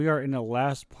We are in the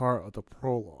last part of the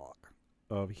prologue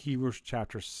of Hebrews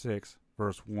chapter 6,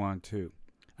 verse 1 and 2.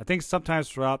 I think sometimes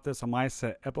throughout this I might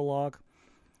say epilogue.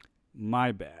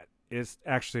 My bad. It's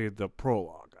actually the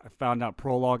prologue. I found out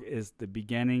prologue is the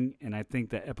beginning, and I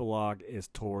think the epilogue is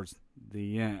towards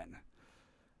the end.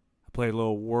 I played a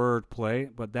little word play,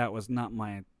 but that was not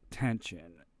my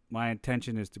intention. My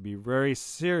intention is to be very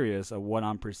serious of what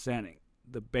I'm presenting.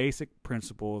 The basic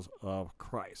principles of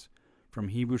Christ from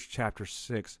Hebrews chapter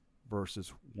 6,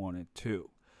 verses 1 and 2.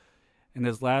 In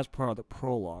this last part of the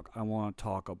prologue, I want to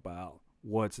talk about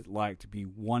what's it like to be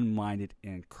one-minded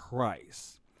in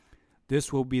Christ.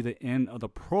 This will be the end of the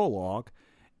prologue,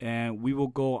 and we will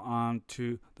go on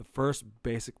to the first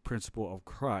basic principle of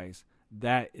Christ,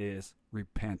 that is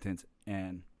repentance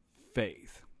and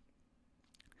faith.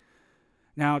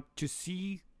 Now, to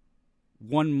see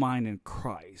one mind in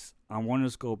Christ, I want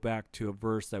us to go back to a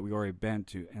verse that we already been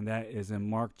to, and that is in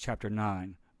Mark chapter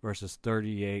 9, verses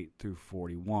 38 through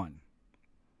 41.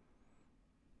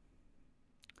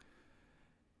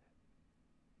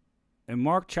 In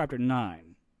Mark chapter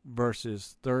 9,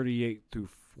 verses 38 through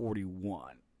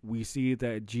 41, we see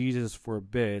that Jesus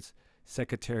forbids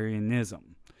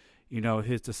sectarianism.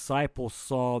 His disciples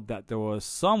saw that there was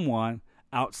someone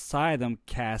outside them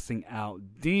casting out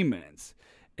demons,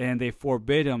 and they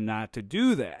forbid him not to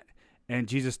do that. And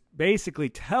Jesus basically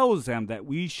tells them that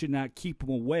we should not keep him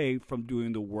away from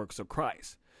doing the works of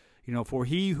Christ. For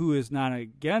he who is not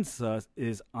against us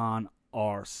is on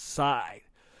our side.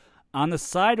 On the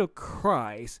side of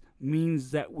Christ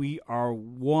means that we are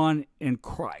one in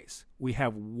Christ. We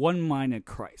have one mind in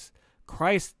Christ.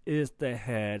 Christ is the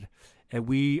head, and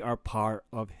we are part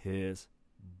of his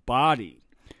body.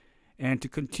 And to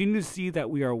continue to see that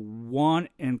we are one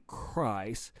in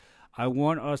Christ, I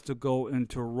want us to go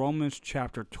into Romans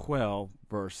chapter 12,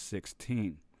 verse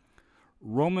 16.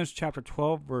 Romans chapter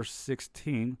 12, verse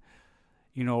 16.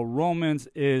 Romans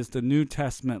is the New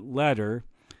Testament letter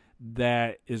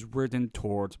that is written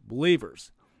towards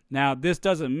believers. Now, this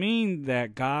doesn't mean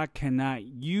that God cannot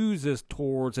use this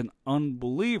towards an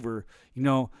unbeliever.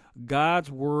 God's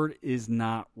word is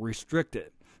not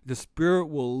restricted. The Spirit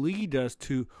will lead us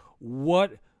to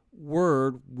what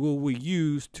word will we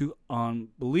use to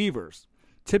unbelievers.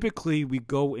 Typically, we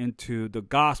go into the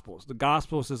Gospels. The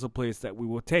Gospels is a place that we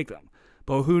will take them.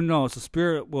 But who knows? The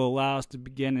Spirit will allow us to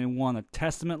begin in one of the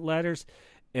Testament letters,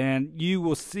 and you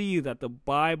will see that the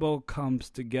Bible comes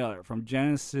together from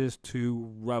Genesis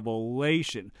to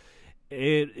Revelation.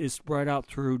 It is spread out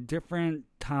through different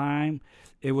time.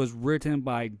 It was written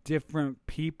by different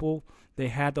people. They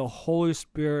had the Holy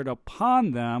Spirit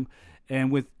upon them and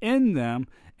within them,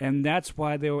 and that's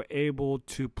why they were able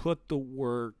to put the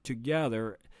word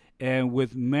together. And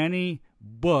with many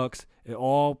books, it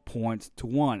all points to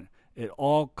one. It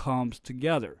all comes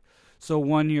together. So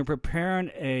when you're preparing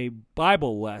a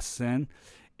Bible lesson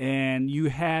and you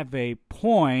have a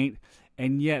point,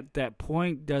 and yet that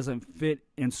point doesn't fit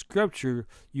in Scripture,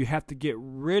 you have to get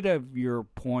rid of your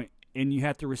point and you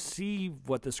have to receive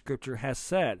what the Scripture has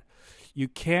said. You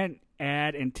can't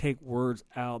add and take words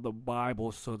out of the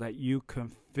Bible so that you can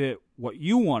fit what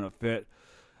you want to fit.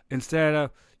 Instead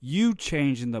of you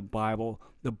changing the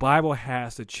Bible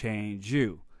has to change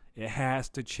you. It has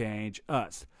to change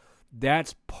us.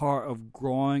 That's part of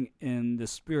growing in the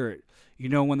Spirit.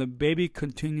 When the baby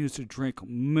continues to drink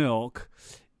milk,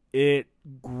 it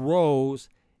grows,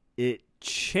 it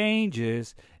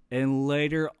changes, and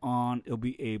later on it'll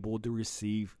be able to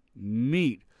receive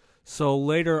meat. So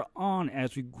later on,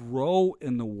 as we grow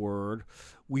in the Word,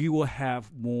 we will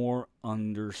have more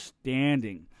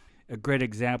understanding. A great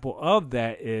example of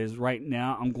that is right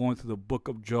now I'm going through the book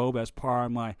of Job as part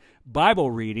of my Bible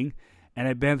reading, and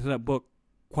I've been through that book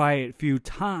quite a few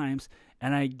times,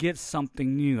 and I get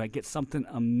something new. I get something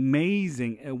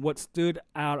amazing. And what stood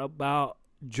out about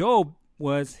Job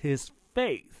was his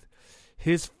faith.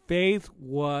 His faith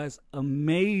was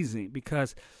amazing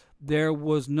because there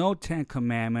was no Ten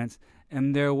Commandments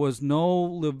and there was no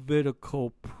Levitical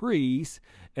priest,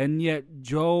 and yet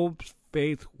Job's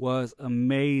faith was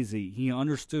amazing. He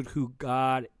understood who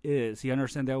God is. He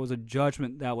understood there was a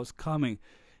judgment that was coming.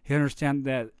 He understands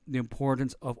that the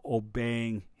importance of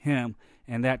obeying him,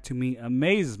 and that to me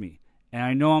amazes me. And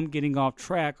I know I'm getting off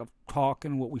track of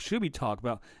talking what we should be talking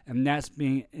about, and that's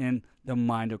being in the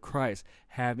mind of Christ,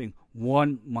 having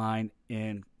one mind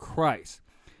in Christ.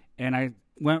 And I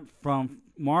went from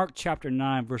Mark chapter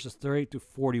 9, verses 38 to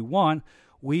 41.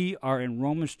 We are in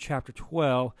Romans chapter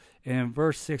 12, and in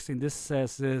verse 16, this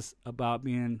says this about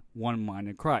being one mind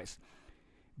in Christ.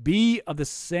 Be of the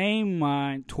same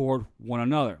mind toward one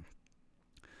another.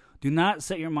 Do not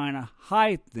set your mind on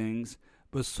high things,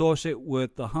 but associate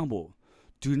with the humble.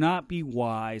 Do not be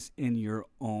wise in your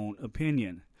own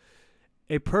opinion.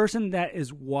 A person that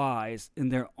is wise in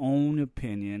their own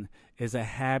opinion is a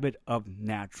habit of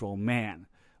natural man.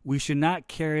 We should not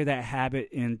carry that habit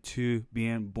into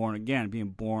being born again, being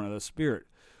born of the Spirit.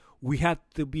 We have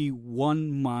to be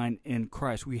one mind in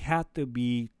Christ. We have to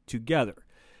be together.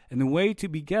 And the way to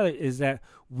be together is that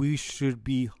we should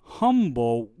be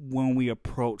humble when we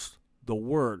approach the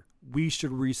Word. We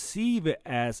should receive it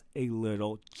as a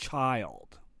little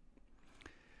child.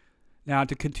 Now,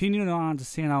 to continue on to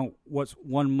seeing out what's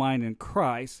one mind in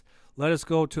Christ, let us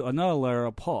go to another letter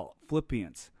of Paul,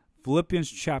 Philippians. Philippians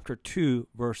chapter 2,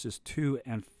 verses 2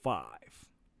 and 5.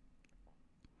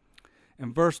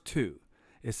 In verse 2,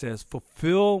 it says,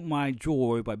 fulfill my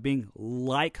joy by being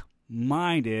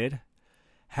like-minded,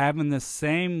 having the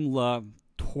same love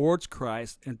towards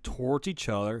Christ and towards each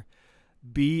other,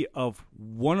 be of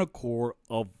one accord,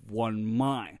 of one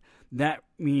mind. That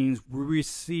means we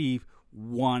receive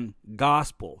one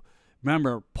gospel.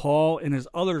 Remember, Paul in his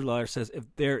other letter says, if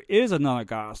there is another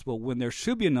gospel, when there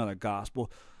should be another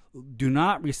gospel, do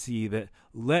not receive it.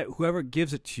 Let whoever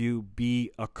gives it to you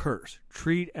be accursed.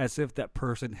 Treat as if that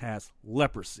person has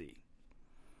leprosy.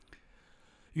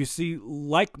 You see,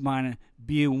 like-minded,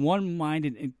 being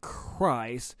one-minded in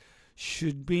Christ,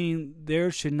 should mean there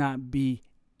should not be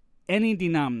any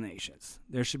denominations.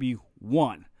 There should be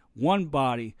one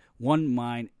body, one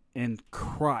mind in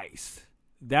Christ.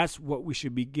 That's what we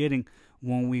should be getting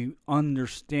when we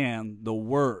understand the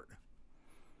Word.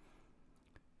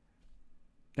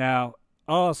 Now,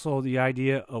 also the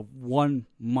idea of one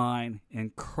mind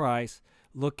in Christ.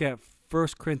 Look at 1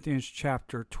 Corinthians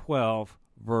chapter 12,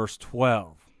 verse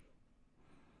 12.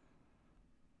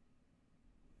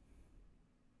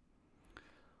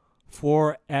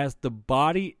 For as the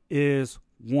body is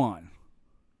one,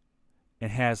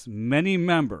 it has many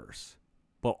members,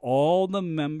 but all the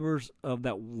members of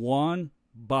that one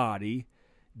body,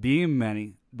 being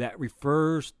many, that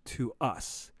refers to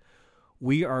us.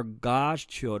 We are God's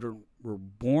children. We're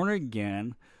born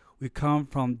again. We come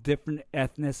from different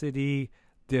ethnicity,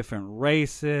 different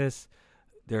races.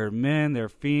 They're men, they're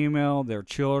female, they're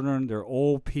children, they're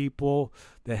old people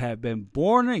that have been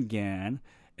born again.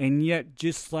 And yet,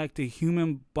 just like the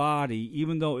human body,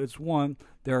 even though it's one,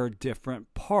 there are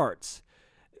different parts.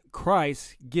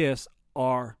 Christ's gifts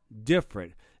are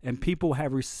different, and people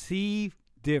have received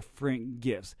different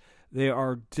gifts. There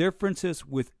are differences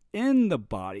within the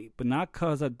body, but not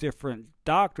because of different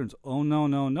doctrines. Oh,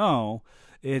 no.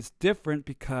 It's different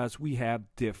because we have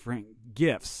different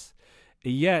gifts.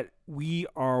 And yet, we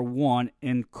are one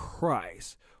in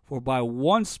Christ. For by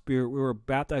one Spirit we were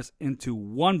baptized into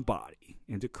one body,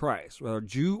 into Christ, whether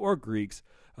Jew or Greeks,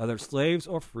 whether slaves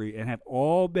or free, and have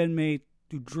all been made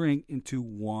to drink into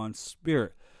one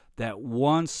Spirit. That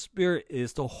one Spirit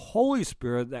is the Holy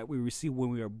Spirit that we receive when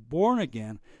we are born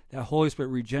again. That Holy Spirit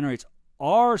regenerates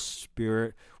our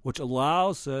spirit, which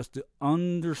allows us to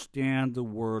understand the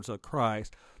words of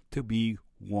Christ, to be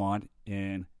one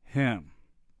in Him.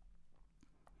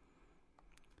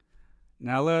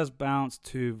 Now let us bounce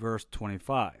to verse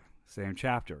 25, same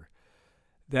chapter.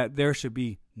 That there should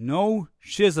be no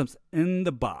schisms in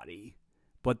the body,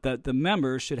 but that the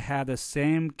members should have the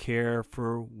same care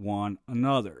for one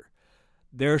another.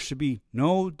 There should be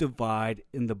no divide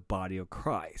in the body of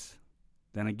Christ.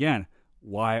 Then again,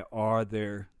 why are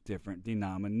there different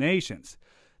denominations?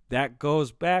 That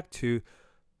goes back to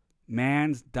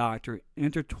man's doctrine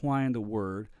intertwining the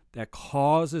Word that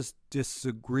causes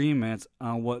disagreements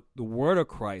on what the Word of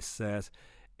Christ says,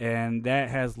 and that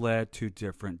has led to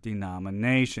different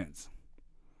denominations.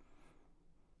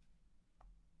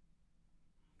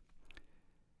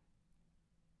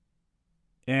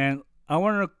 And I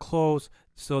wanted to close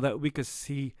so that we could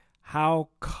see how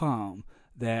come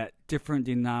that different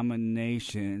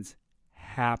denominations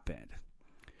happened.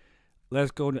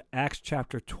 Let's go to Acts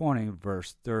chapter 20,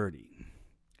 verse 30.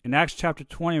 In Acts chapter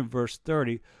 20, verse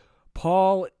 30,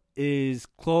 Paul is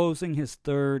closing his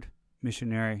third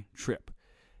missionary trip.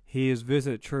 He has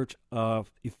visited the church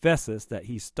of Ephesus that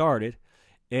he started,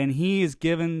 and he is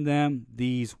giving them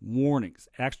these warnings.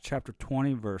 Acts chapter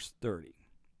 20, verse 30.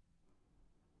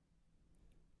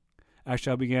 I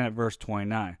shall begin at verse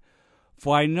 29.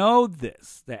 For I know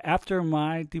this, that after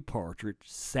my departure,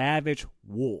 savage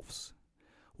wolves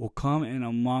will come in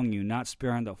among you, not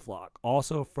sparing the flock.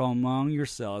 Also from among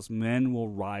yourselves men will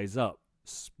rise up,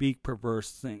 speak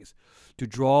perverse things, to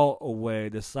draw away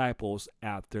disciples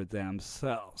after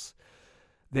themselves.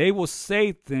 They will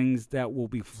say things that will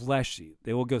be fleshy.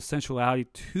 They will give sensuality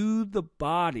to the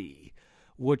body,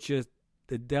 which is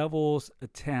the devil's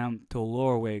attempt to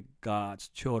lure away God's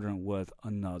children with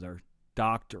another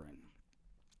doctrine.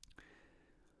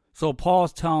 So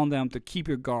Paul's telling them to keep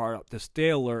your guard up, to stay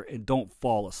alert, and don't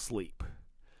fall asleep.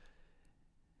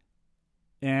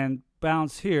 And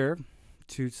bounce here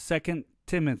to 2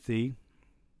 Timothy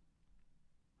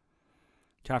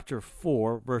chapter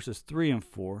 4, verses 3 and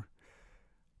 4.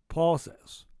 Paul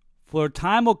says, "For a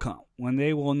time will come when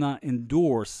they will not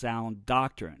endure sound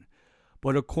doctrine,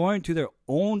 but according to their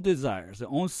own desires, their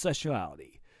own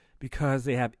sensuality, because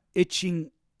they have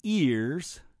itching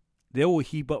ears, they will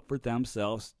heap up for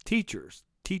themselves teachers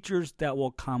that will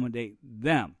accommodate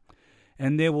them.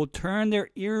 And they will turn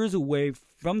their ears away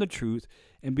from the truth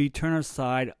and be turned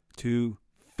aside to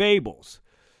fables."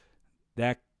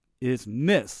 That is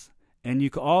myths. And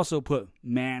you can also put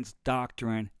man's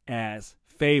doctrine as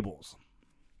fables.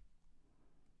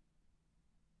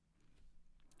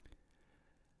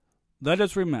 Let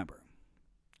us remember,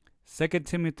 2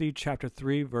 Timothy chapter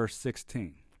 3, verse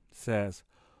 16 says,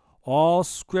 "All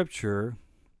Scripture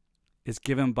is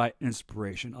given by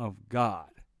inspiration of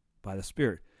God, by the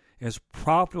Spirit. It is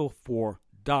profitable for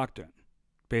doctrine,"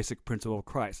 basic principle of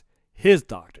Christ, His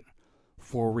doctrine,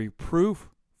 "for reproof,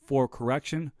 for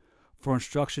correction, for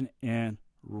instruction in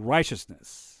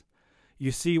righteousness."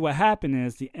 You see, what happened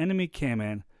is the enemy came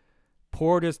in,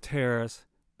 poured his terrors,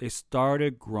 they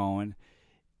started growing.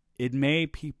 It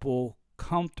made people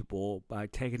comfortable by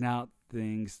taking out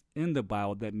things in the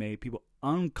Bible that made people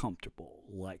uncomfortable,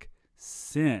 like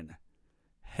sin,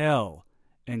 hell,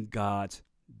 and God's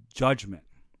judgment.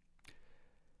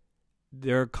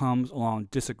 There comes along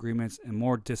disagreements and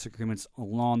more disagreements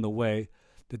along the way.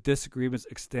 The disagreements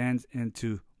extends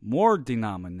into more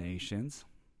denominations,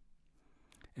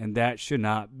 and that should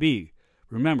not be.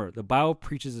 Remember, the Bible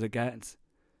preaches against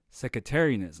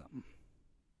sectarianism.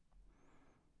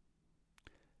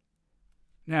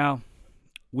 Now,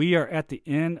 we are at the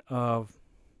end of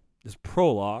this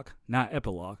prologue, not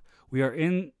epilogue. We are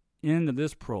in end of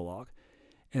this prologue.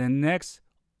 In the next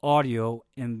audio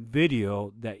and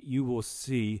video that you will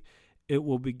see, it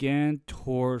will begin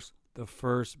towards the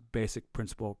first basic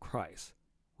principle of Christ: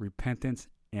 repentance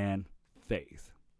and faith.